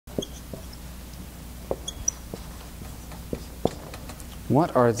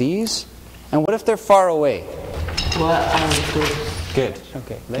What are these? And what if they're far away? What are those? Good.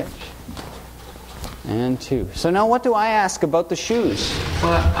 Okay, there. And 2. So now what do I ask about the shoes?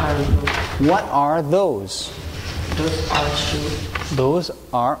 What are those? What are those? Those are shoes. Those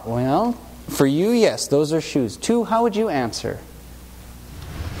are, well, for you, yes, those are shoes. 2, how would you answer?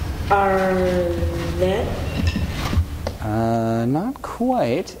 Are that? Not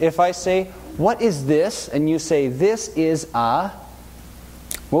quite. If I say, what is this? And you say, this is a...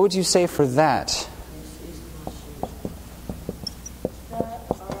 What would you say for that?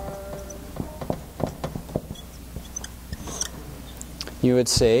 You would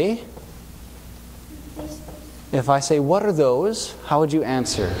say, if I say, what are those? How would you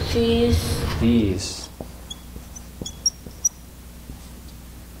answer? These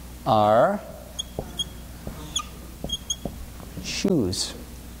are shoes.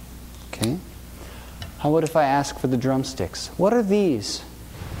 Okay. How about if I ask for the drumsticks? What are these?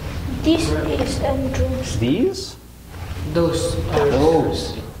 This is drums. These? Those are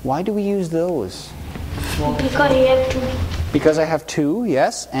Those. Why do we use those? Because you have to. Because I have 2,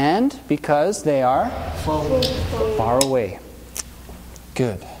 yes, and because they are far away.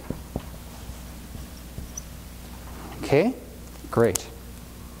 Good. Okay, great.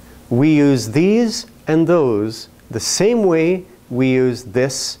 We use these and those the same way we use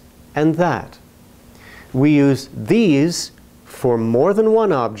this and that. We use these for more than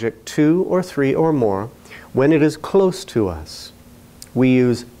one object, 2 or 3 or more, when it is close to us. We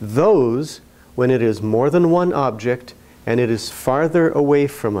use those when it is more than one object and it is farther away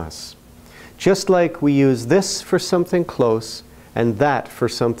from us. Just like we use this for something close and that for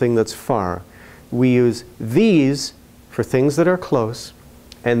something that's far, we use these for things that are close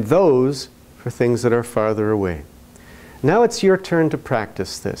and those for things that are farther away. Now it's your turn to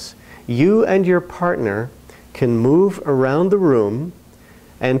practice this. You and your partner can move around the room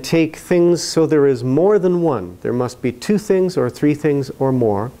and take things so there is more than one. There must be 2 things or 3 things or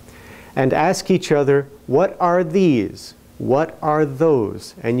more, and ask each other, what are these? What are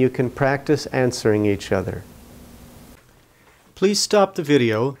those? And you can practice answering each other. Please stop the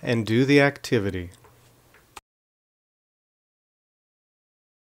video and do the activity.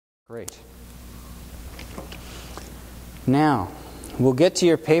 Great. Now, we'll get to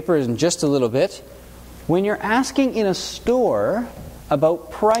your papers in just a little bit. When you're asking in a store about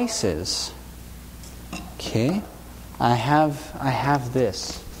prices, okay, I have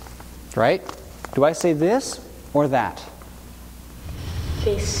this, right? Do I say this or that?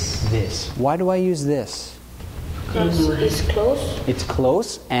 This. This. Why do I use this? Because it's close. It's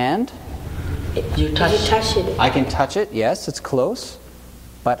close and? You touch it. I can touch it, yes, it's close.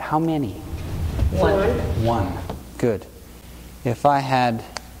 But how many? One. Good. If I had...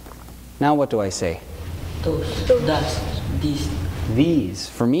 Now what do I say? those. These. These.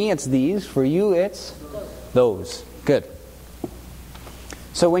 For me it's these. For you it's those. Good.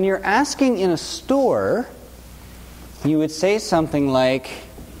 So when you're asking in a store, you would say something like,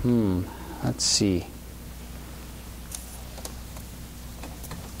 let's see.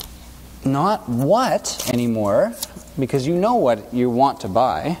 Not what anymore, because you know what you want to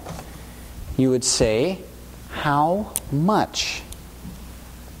buy. You would say, how much?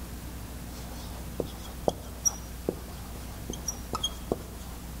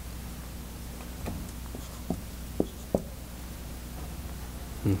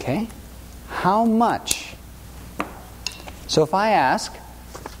 Okay? How much? So if I ask,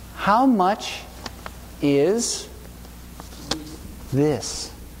 how much is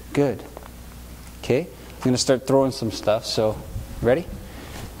this? Good. Okay? I'm going to start throwing some stuff, so ready?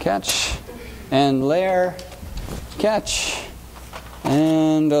 Catch. And layer. Catch.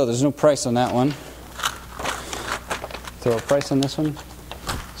 And, oh, there's no price on that one. Throw a price on this one.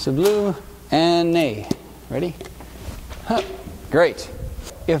 So blue and nay. Ready? Huh. Great.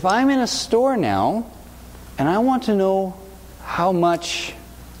 If I'm in a store now, and I want to know how much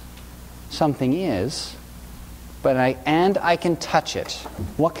something is, but I can touch it,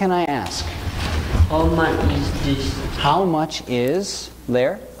 what can I ask? How much is this? How much is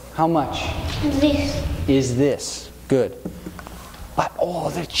there? How much? This. Is this? Good. But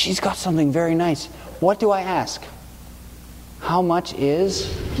she's got something very nice. What do I ask? How much is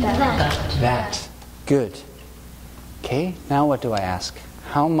that? Good. Okay, now what do I ask?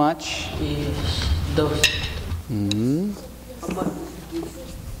 How much Is those.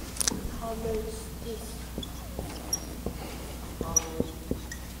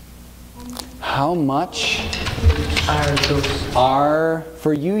 How much Are those? are,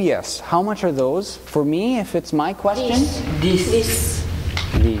 for you, yes. How much are those? For me, if it's my question? This.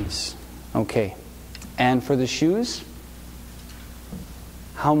 These. Okay. And for the shoes?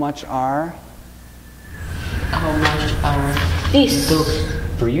 How much are? How much are This. those?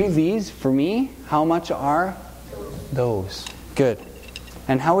 For you, these. For me, how much are those? Good.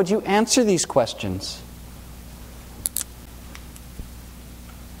 And how would you answer these questions?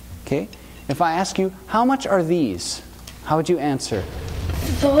 Okay. If I ask you, how much are these? How would you answer?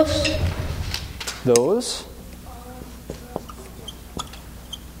 Those. Those?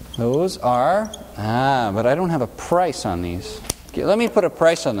 Those are... but I don't have a price on these. Okay, let me put a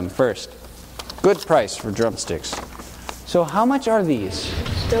price on them first. Good price for drumsticks. So how much are these?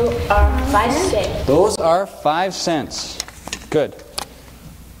 Those are 5 cents. Those are 5 cents. Good.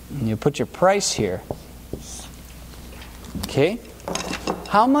 And you put your price here. Okay.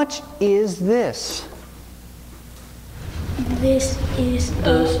 How much is this? This is.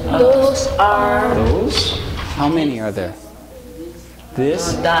 Those are. Those? How many are there?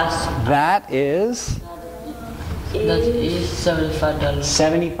 This? That is That is $75.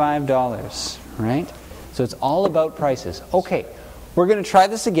 $75, right? So it's all about prices. Okay, we're going to try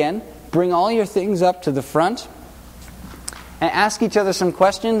this again. Bring all your things up to the front and ask each other some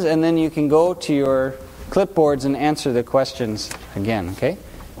questions, and then you can go to your clipboards and answer the questions again, okay?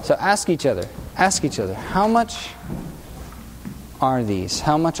 So ask each other, how much are these?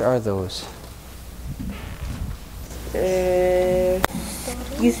 How much are those?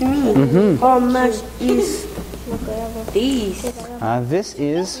 Excuse me. How much is these? This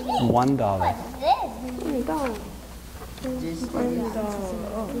is $1.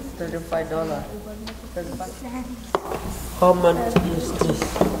 $35. How much is this?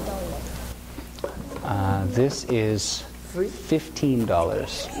 This is $15.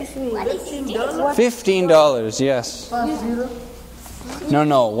 $15? $15, yes.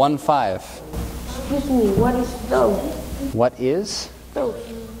 No, 1.5. Excuse me, what is those? What is? Those.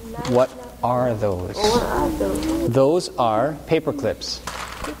 What are those? What are those? Those are paper clips.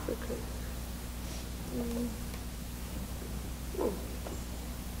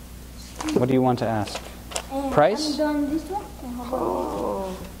 What do you want to ask? Price?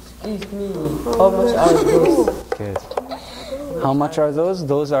 Oh. Excuse me. How much are those? Good. How much are those?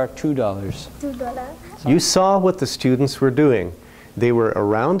 Those are $2. $2. You saw what the students were doing. They were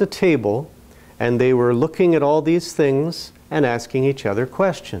around a table and they were looking at all these things and asking each other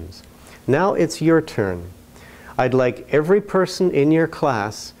questions. Now it's your turn. I'd like every person in your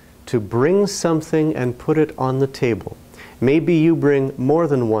class to bring something and put it on the table. Maybe you bring more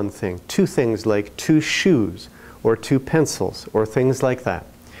than one thing, 2 things like 2 shoes or 2 pencils or things like that.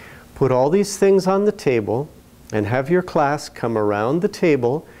 Put all these things on the table and have your class come around the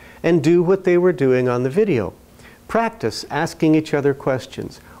table and do what they were doing on the video. Practice asking each other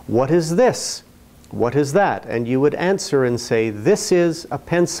questions. What is this? What is that? And you would answer and say, this is a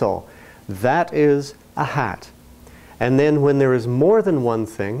pencil. That is a hat. And then when there is more than one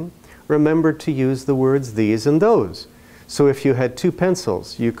thing, remember to use the words these and those. So if you had 2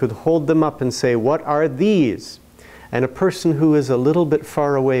 pencils, you could hold them up and say, what are these? And a person who is a little bit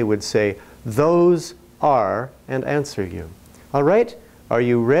far away would say, those are, and answer you. All right? Are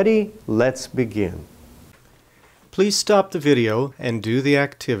you ready? Let's begin. Please stop the video and do the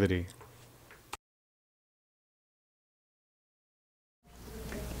activity.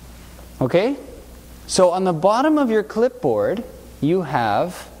 Okay? So on the bottom of your clipboard, you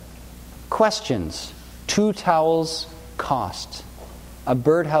have questions. 2 towels cost. A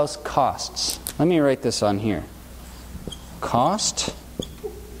birdhouse costs. Let me write this on here. Cost.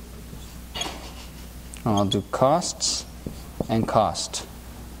 I'll do costs and cost.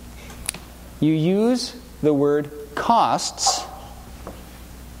 You use the word costs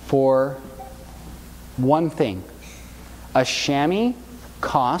for one thing. A chamois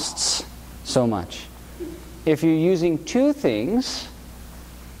costs so much. If you're using 2 things,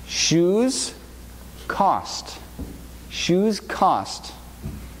 shoes cost. Shoes cost.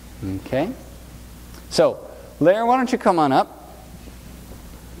 Okay? So, Lara, why don't you come on up?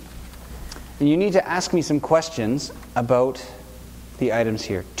 And you need to ask me some questions about the items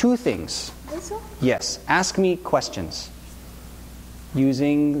here. 2 things. Yes, ask me questions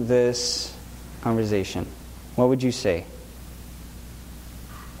using this conversation. What would you say?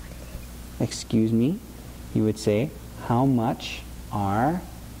 Excuse me? You would say, how much are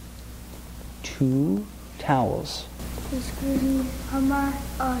 2 towels? Excuse me, how much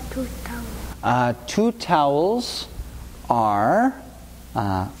are 2 towels? 2 towels are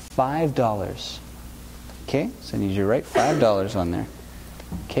 $5. Okay, so I need you to write $5 on there.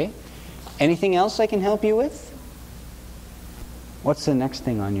 Okay. Anything else I can help you with? What's the next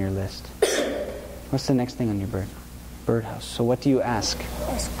thing on your list? What's the next thing on your birdhouse? So what do you ask?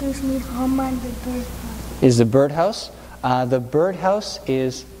 Excuse me, how much the birdhouse? Is the birdhouse The birdhouse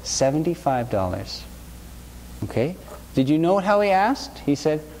is $75. Okay? Did you note how he asked? He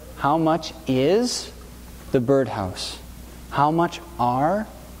said, how much is the birdhouse? How much are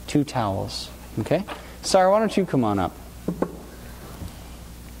 2 towels? Okay? Sarah, why don't you come on up?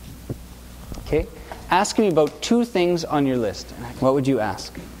 Okay? Ask me about 2 things on your list. What would you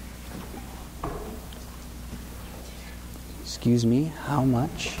ask? Excuse me, how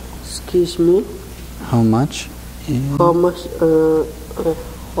much? Excuse me. How much is... How much a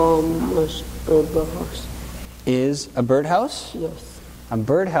birdhouse? Is a birdhouse? Yes. A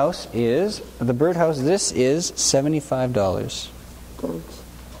birdhouse is... The birdhouse, this is $75. Thanks.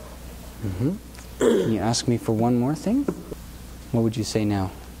 Can you ask me for one more thing? What would you say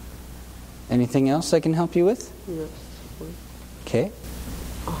now? Anything else I can help you with? Yes. Okay.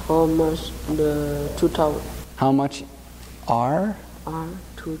 How much the 2 towels How much are are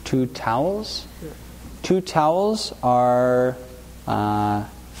 2 towels? Yeah. 2 towels are $15.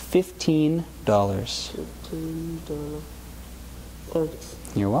 $15. Thanks.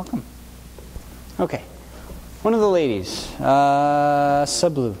 You're welcome. Okay. One of the ladies,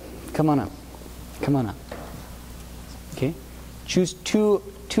 Sablu, come on up. Come on up. Okay. Choose two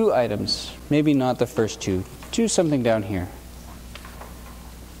items. Maybe not the first 2. Choose something down here.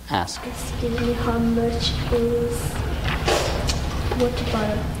 Ask. Excuse me, how much is water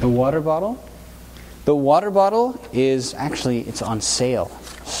bottle? The water bottle? The water bottle is actually, it's on sale.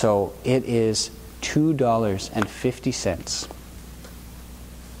 So it is $2.50.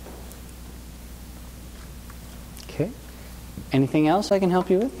 Okay. Anything else I can help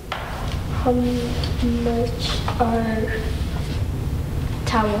you with? How much are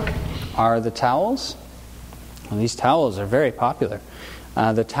towel? Are the towels? Well, these towels are very popular.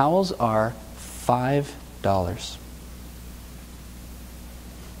 The towels are $5.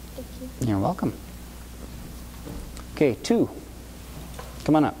 Thank you. You're welcome. Okay, 2.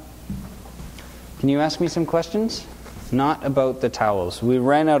 Come on up. Can you ask me some questions? Not about the towels. We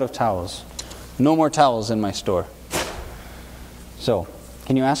ran out of towels. No more towels in my store. So,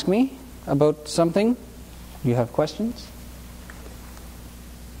 can you ask me about something? You have questions?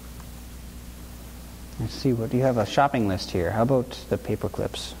 Let's see, what do you have? A shopping list here. How about the paper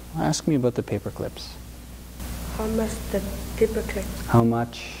clips? Ask me about the paper clips. How much the paper clip? How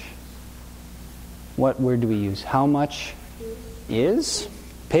much? What word do we use? How much is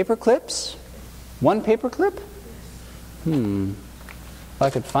paper clips? 1 paper clip? If I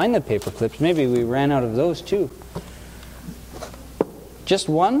could find the paper clips, maybe we ran out of those too. Just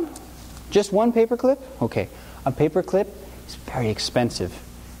one? Just 1 paper clip? Okay. A paper clip is very expensive.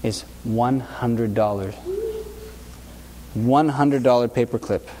 It's $100. $100 paper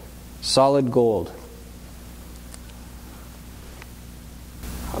clip. Solid gold.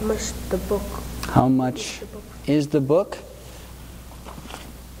 How much the book? How much is the book?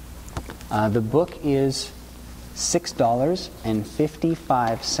 The book is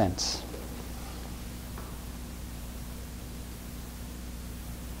 $6.55.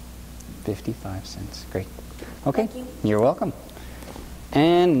 $0.55. Great. Okay. You're welcome.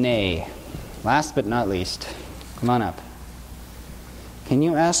 And nay. Last but not least. Come on up. Can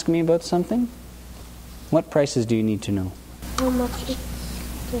you ask me about something? What prices do you need to know? How much is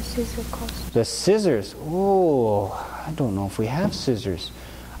the scissor cost? The scissors. Oh, I don't know if we have scissors.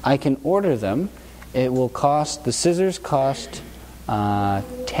 I can order them. It will cost, the scissors cost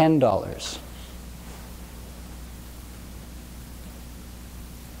 $10.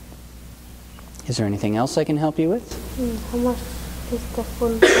 Is there anything else I can help you with? How much is the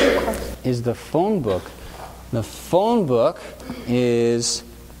phone book cost? Is the phone book? The phone book is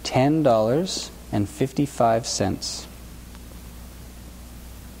 $10.55.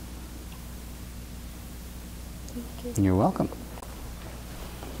 Thank you. You're welcome.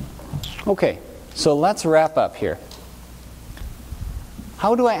 Okay, so let's wrap up here.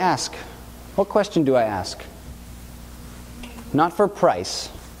 How do I ask? What question do I ask? Not for price,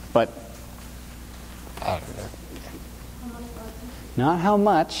 but not how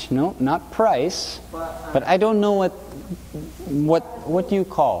much, no, not price, but I don't know what do you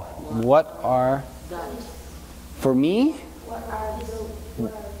call? What are, for me?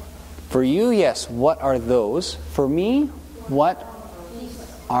 For you, yes, what are those? For me, what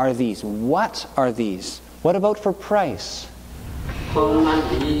are these? What are these? What about for price? How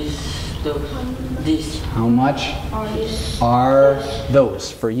much is this? How much are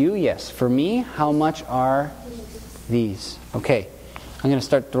those? For you, yes. For me, how much are these? Okay, I'm going to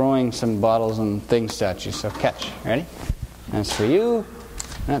start throwing some bottles and things at you, so catch. Ready? That's for you.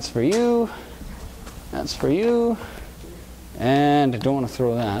 That's for you. That's for you. And I don't want to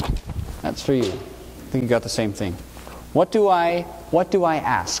throw that. That's for you. I think you got the same thing. What do I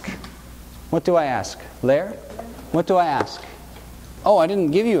ask? What do I ask? Lair? What do I ask? Oh, I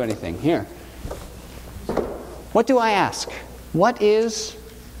didn't give you anything. Here. What do I ask? What is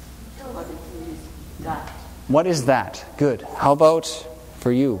that? What is that? Good. How about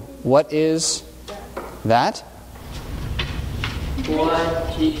for you? What is that?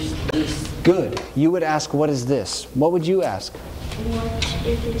 What is this? Good. You would ask, what is this? What would you ask? What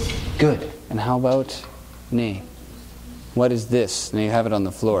is this? Good. And how about nay? What is this? Now you have it on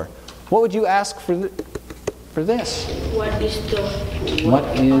the floor. What would you ask for this? What is the? What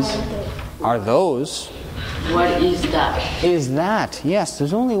are those? What is that? Is that? Yes,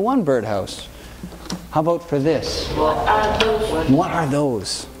 there's only one birdhouse. How about for this? What are those? What are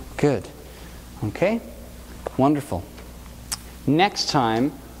those? Good. Okay? Wonderful. Next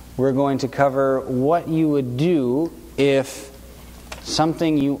time, we're going to cover what you would do if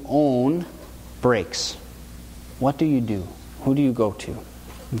something you own breaks. What do you do? Who do you go to?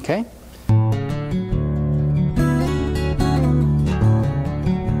 Okay?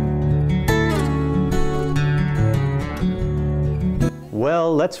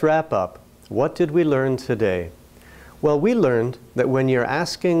 Well, let's wrap up. What did we learn today? Well, we learned that when you're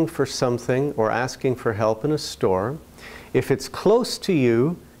asking for something or asking for help in a store, if it's close to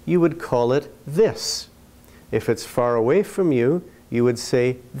you, you would call it this. If it's far away from you, you would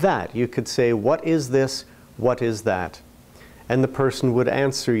say that. You could say, what is this? What is that? And the person would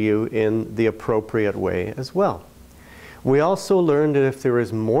answer you in the appropriate way as well. We also learned that if there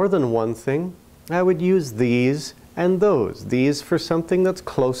is more than one thing, I would use these and those. These for something that's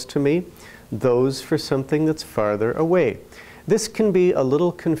close to me, those for something that's farther away. This can be a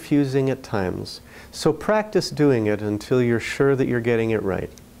little confusing at times, so practice doing it until you're sure that you're getting it right.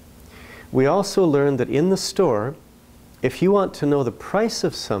 We also learned that in the store, if you want to know the price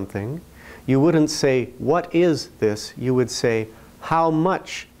of something, you wouldn't say, what is this? You would say, how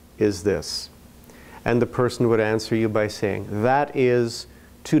much is this? And the person would answer you by saying, that is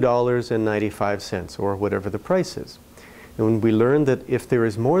 $2.95, or whatever the price is. And we learned that if there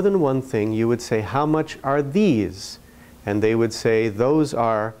is more than one thing, you would say, how much are these? And they would say, those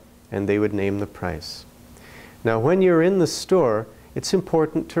are, and they would name the price. Now, when you're in the store, it's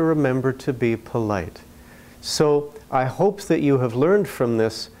important to remember to be polite. So I hope that you have learned from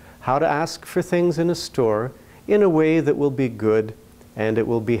this how to ask for things in a store in a way that will be good and it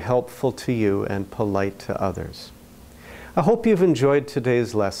will be helpful to you and polite to others. I hope you've enjoyed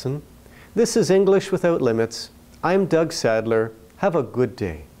today's lesson. This is English Without Limits. I'm Doug Sadler. Have a good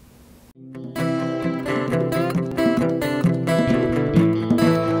day.